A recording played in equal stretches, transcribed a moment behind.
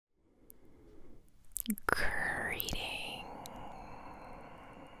Greetings.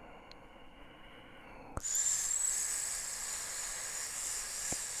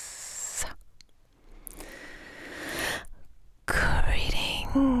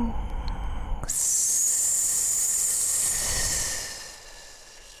 Greetings.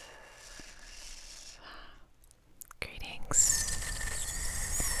 Greetings,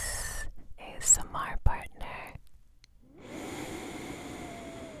 ASMR partner.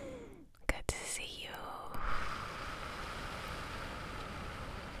 Good to see you.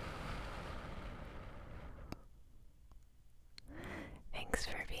 Thanks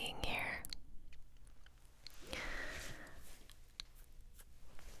for being here.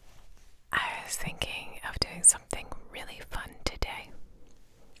 I was thinking of doing something really fun today.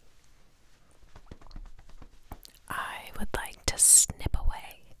 I would like to snip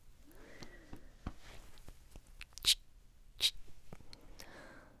away.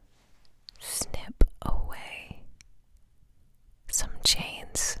 Snip away some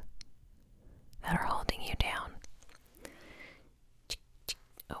chains that are holding you down.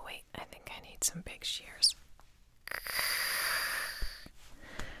 Oh wait, I think I need some big shears.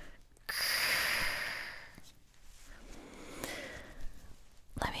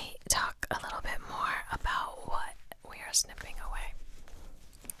 Let me talk a little bit more about what we are snipping away.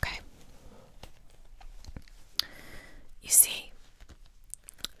 Okay. You see,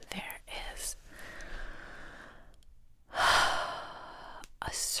 there is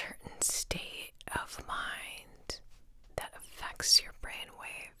a certain state of mind that affects your brain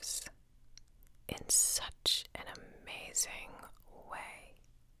waves in such an amazing way.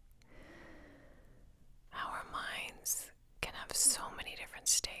 Our minds can have so many different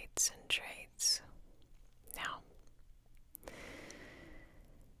states and traits. Now,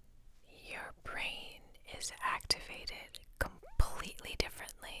 your brain is activated completely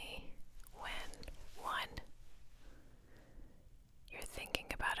differently when, one, you're thinking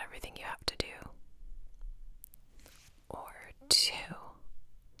about everything you have to do, or two,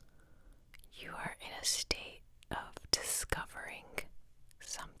 you are in a state of discovering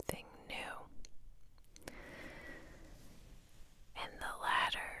something new. And the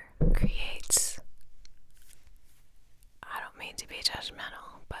latter creates, I don't mean to be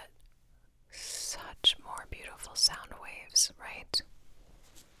judgmental, but such more beautiful sound waves, right?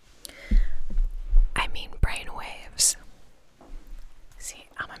 I mean brain waves. See,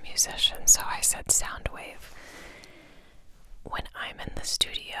 I'm a musician, so I said sound wave. When I'm in the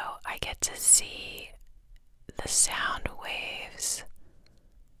studio, I get to see the sound waves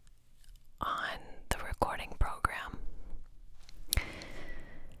on the recording program.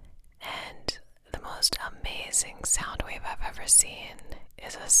 And the most amazing sound wave I've ever seen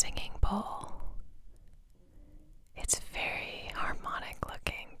is a singing bowl. It's very harmonic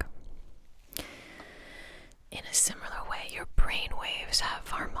looking. In a similar way, your brain waves have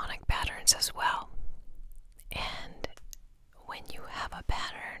harmonic patterns as well. And when you have a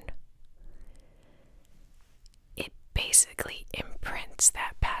pattern, it basically imprints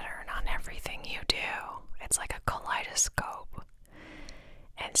that pattern on everything you do. It's like a kaleidoscope.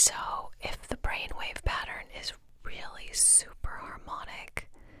 And so, if the brainwave pattern is really super harmonic,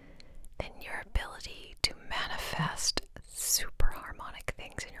 then your ability to manifest super harmonic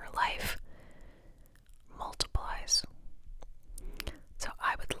things in your life multiplies. So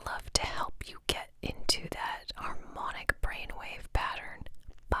I would love to help you get into that harmonic brainwave pattern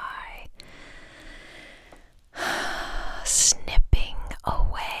by snipping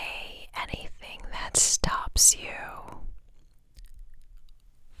away anything that stops you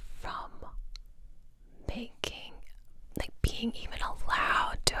from being even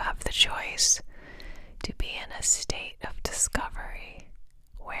allowed to have the choice to be in a state of discovery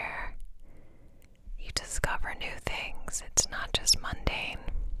where you discover new things. It's not just mundane.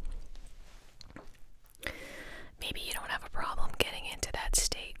 Maybe you don't have a problem getting into that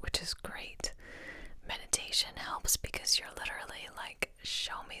state, which is great. Meditation helps because you're literally like,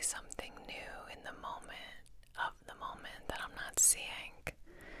 show me something new in the moment of the moment that I'm not seeing.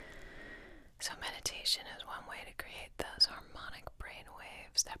 So meditation is one way to create those harmonic brain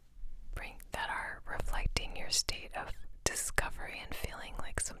waves that are reflecting your state of discovery and feeling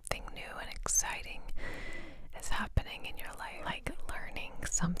like something new and exciting is happening in your life, like learning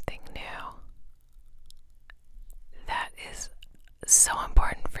something new. That is so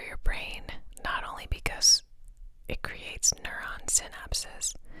important for your brain, not only because it creates neuron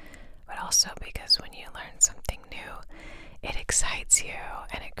synapses, but also because when you learn something new, it excites you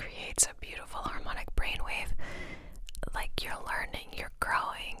and it creates a beautiful harmonic brainwave. Like you're learning, you're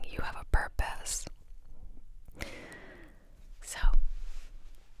growing, you have a purpose. So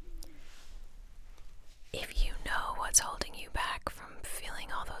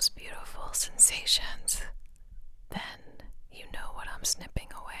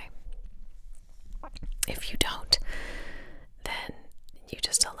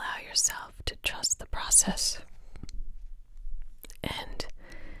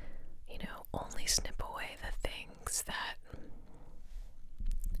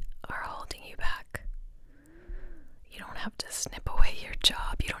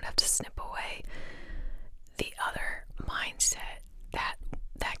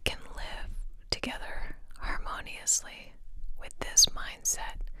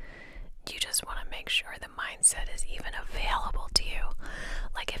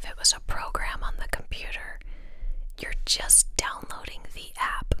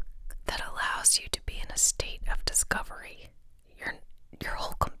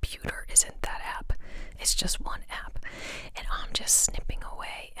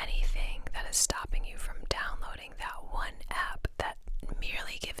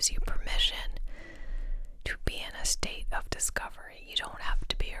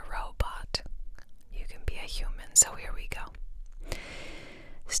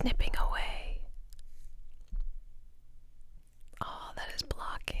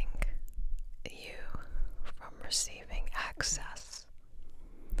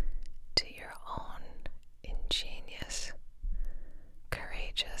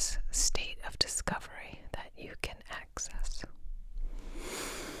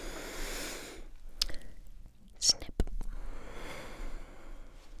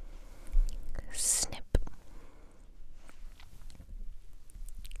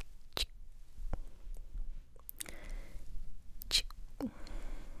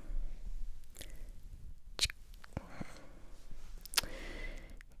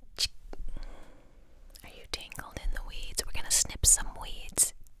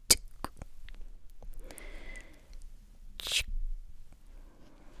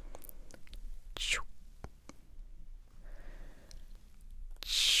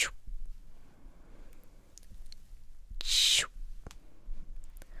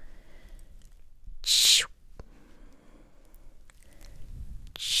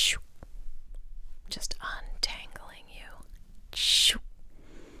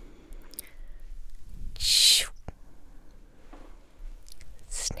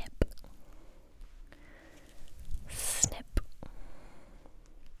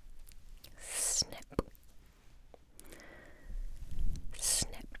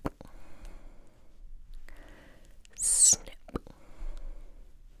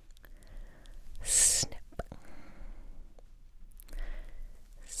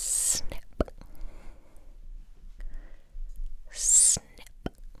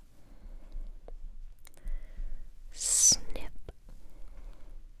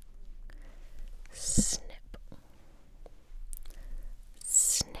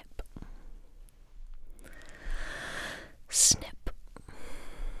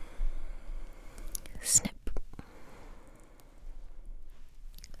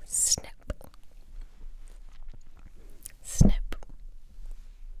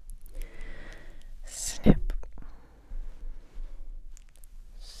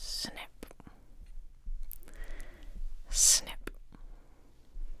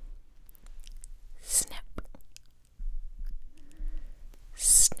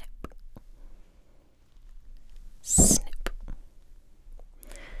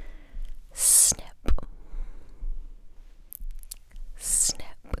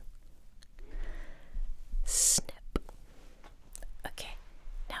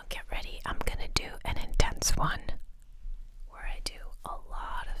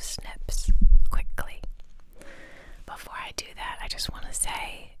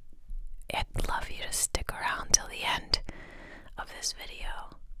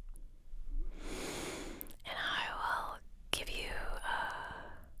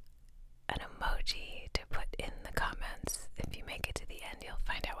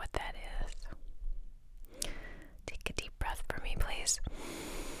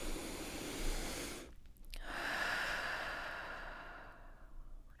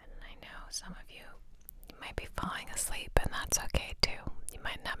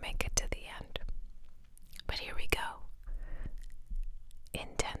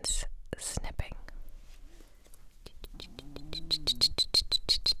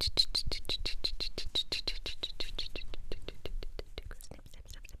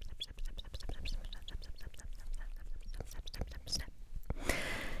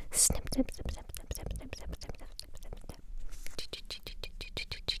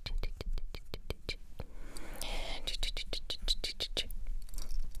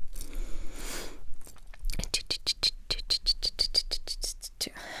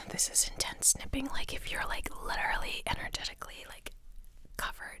if you're like literally energetically like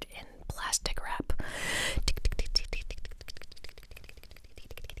covered in plastic wrap.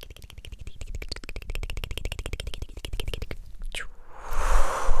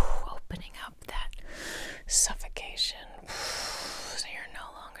 Opening up that suffocation so you're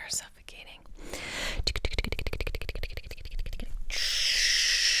no longer suffocating.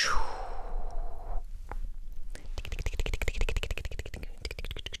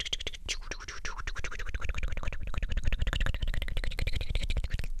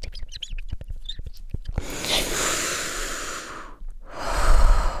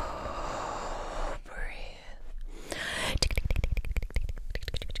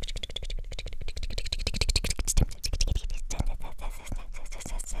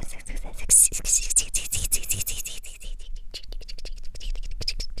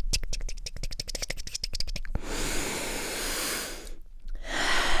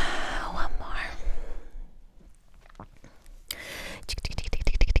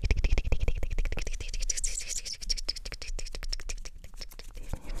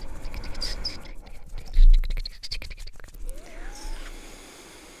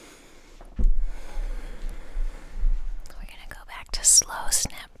 Slow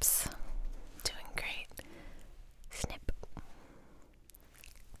snips. Doing great. Snip.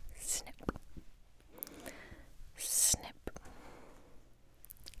 Snip. Snip.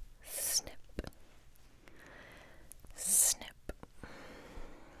 Snip. Snip.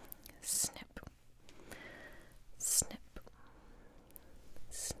 Snip. Snip.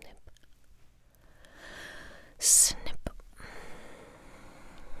 Snip. Snip.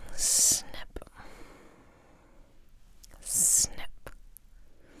 Snip. Snip.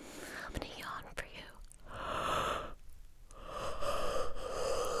 I'm gonna yawn for you.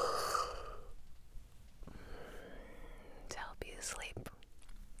 To help you sleep.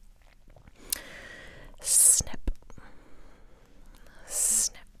 Snip.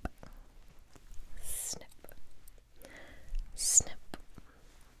 Snip. Snip. Snip.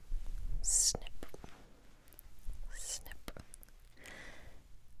 Snip. Snip.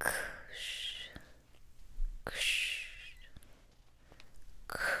 Kush. Kush.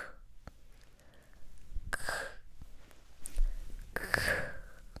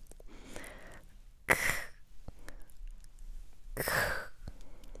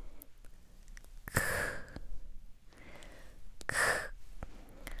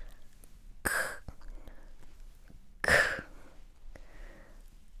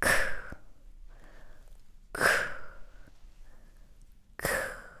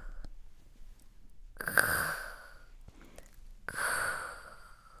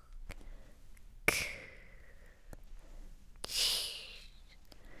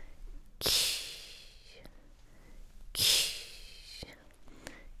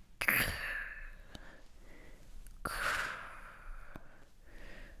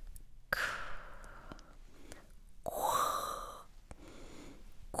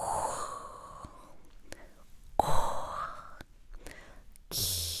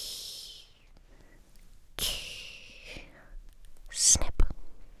 Snip.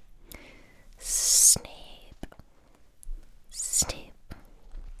 Snip. Snip.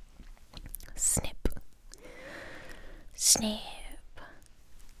 Snip. Snip.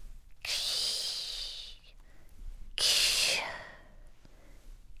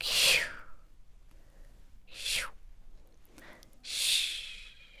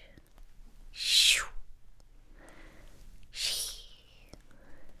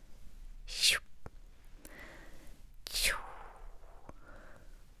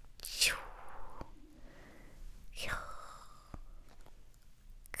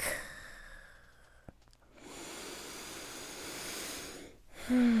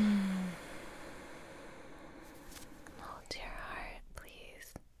 Hold your heart,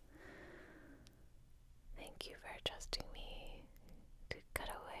 please. Thank you for trusting me to cut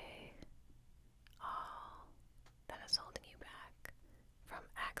away all that is holding you back from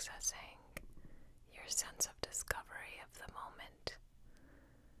accessing your sense of discovery of the moment.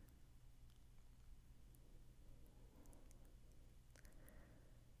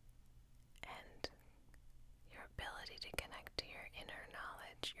 And your ability to connect to your inner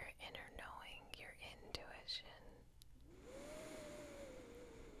knowledge, your inner knowing, your intuition.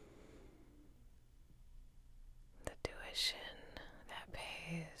 The tuition that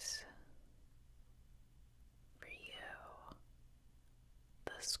pays for you,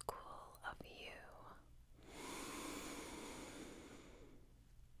 the school of you.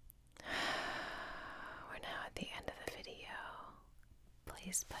 We're now at the end of the video.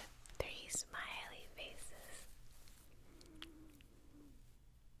 Please put 3 smiley faces